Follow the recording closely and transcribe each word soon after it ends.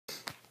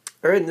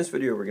Alright, in this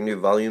video we're going to do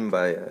volume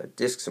by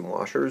disks and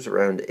washers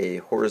around a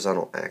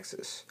horizontal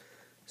axis.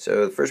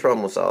 So the first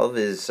problem we'll solve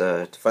is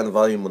to find the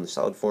volume on the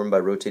solid form by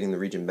rotating the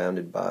region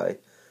bounded by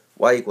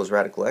y equals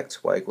radical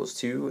x, y equals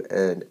 2,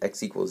 and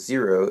x equals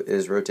 0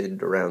 is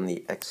rotated around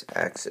the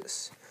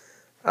x-axis.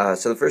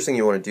 So the first thing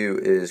you want to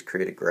do is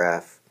create a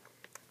graph,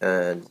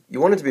 and you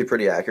want it to be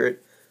pretty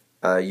accurate.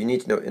 You need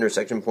to know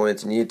intersection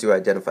points, and you need to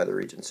identify the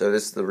region. So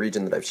this is the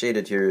region that I've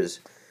shaded here is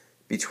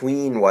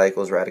between y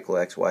equals radical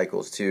x, y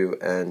equals 2,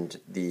 and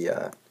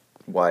the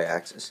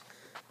y-axis.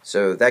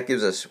 So that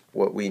gives us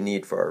what we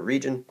need for our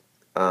region.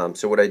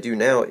 So what I do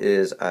now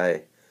is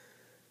I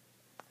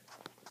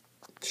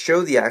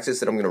show the axis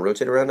that I'm going to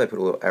rotate around. I put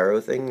a little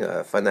arrow thing,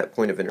 find that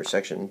point of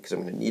intersection, because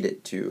I'm going to need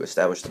it to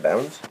establish the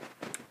bounds.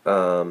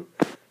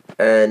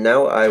 And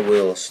now I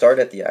will start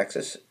at the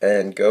axis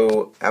and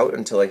go out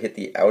until I hit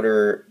the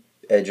outer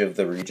edge of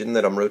the region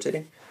that I'm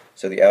rotating.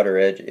 So the outer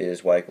edge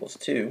is y equals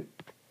 2.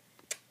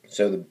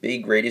 So the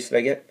big radius that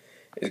I get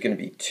is going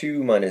to be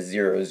 2 minus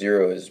 0.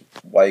 0 is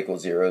y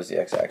equals 0 is the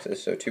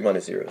x-axis, so 2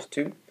 minus 0 is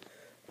 2.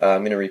 I'm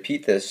going to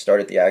repeat this, start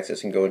at the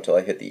axis, and go until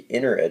I hit the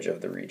inner edge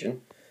of the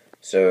region.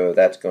 So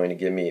that's going to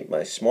give me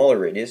my smaller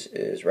radius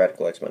is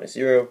radical x minus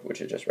 0,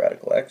 which is just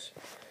radical x.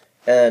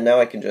 And now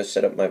I can just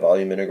set up my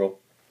volume integral,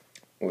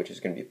 which is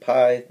going to be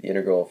pi. The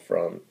integral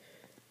from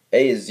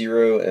a is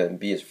 0 and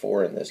b is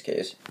 4 in this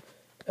case.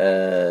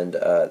 And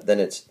then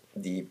it's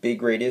the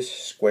big radius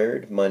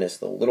squared minus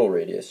the little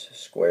radius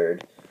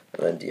squared,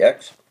 and then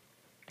dx.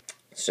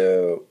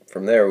 So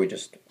from there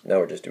now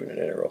we're just doing an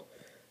integral.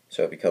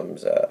 So it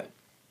becomes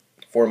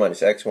 4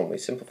 minus x when we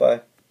simplify.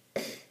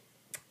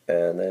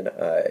 And then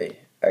I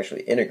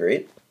actually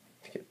integrate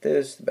to get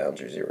this. The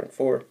bounds are 0 and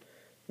 4.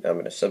 Now I'm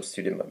going to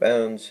substitute in my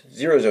bounds.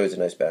 0 is always a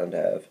nice bound to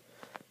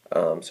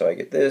have. So I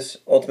get this.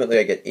 Ultimately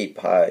I get 8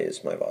 pi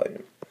is my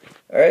volume.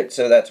 Alright,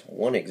 so that's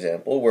one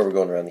example where we're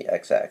going around the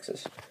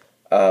x-axis.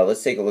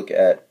 Let's take a look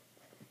at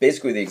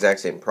basically the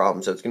exact same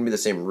problem. So it's going to be the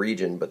same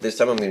region, but this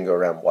time I'm going to go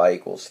around y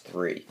equals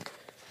 3.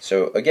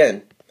 So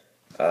again,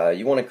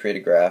 you want to create a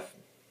graph.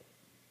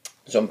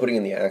 So I'm putting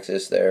in the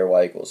axis there,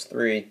 y equals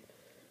 3.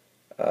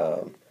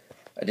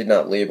 I did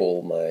not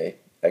label my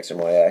x and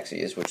y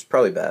axes, which is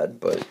probably bad,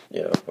 but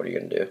you know, what are you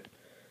going to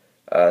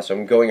do? So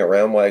I'm going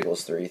around y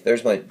equals 3.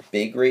 There's my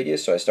big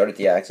radius, so I start at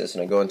the axis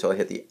and I go until I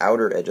hit the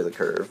outer edge of the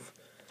curve.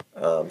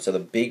 So the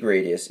big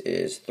radius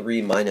is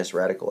 3 minus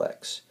radical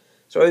x.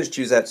 So I always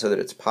choose that so that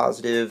it's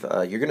positive.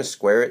 You're going to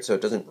square it, so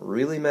it doesn't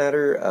really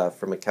matter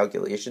from a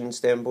calculation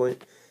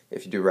standpoint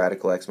if you do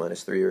radical x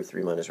minus 3 or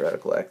 3 minus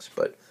radical x,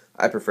 but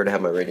I prefer to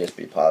have my radius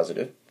be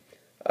positive.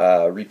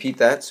 Repeat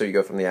that, so you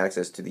go from the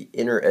axis to the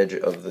inner edge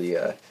of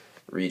the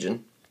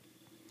region.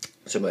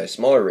 So my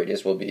smaller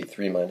radius will be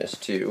 3 minus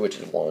 2, which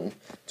is 1.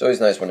 It's always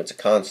nice when it's a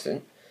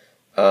constant.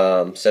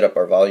 Set up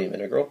our volume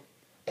integral.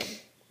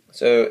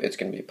 So it's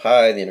going to be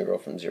pi, the integral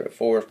from 0 to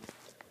 4.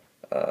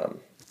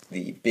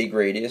 The big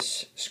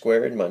radius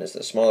squared minus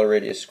the smaller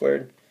radius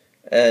squared.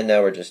 And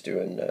now we're just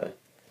doing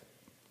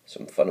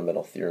some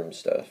fundamental theorem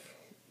stuff.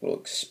 A little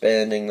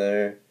expanding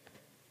there.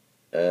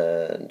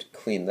 And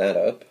clean that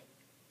up.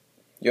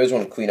 You always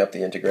want to clean up the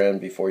integrand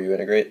before you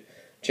integrate.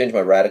 Change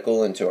my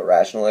radical into a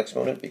rational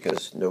exponent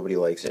because nobody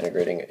likes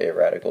integrating a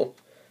radical.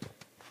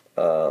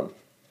 Find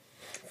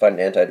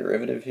an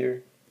antiderivative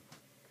here.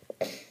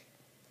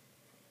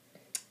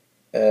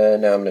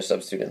 And now I'm going to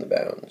substitute in the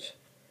bounds.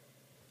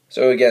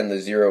 So again, the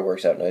 0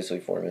 works out nicely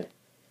for me.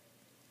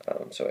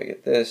 So I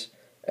get this.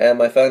 And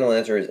my final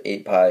answer is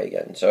 8 pi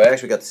again. So I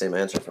actually got the same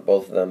answer for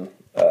both of them.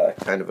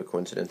 Kind of a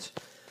coincidence.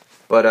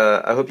 But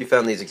I hope you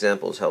found these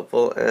examples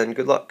helpful, and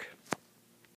good luck.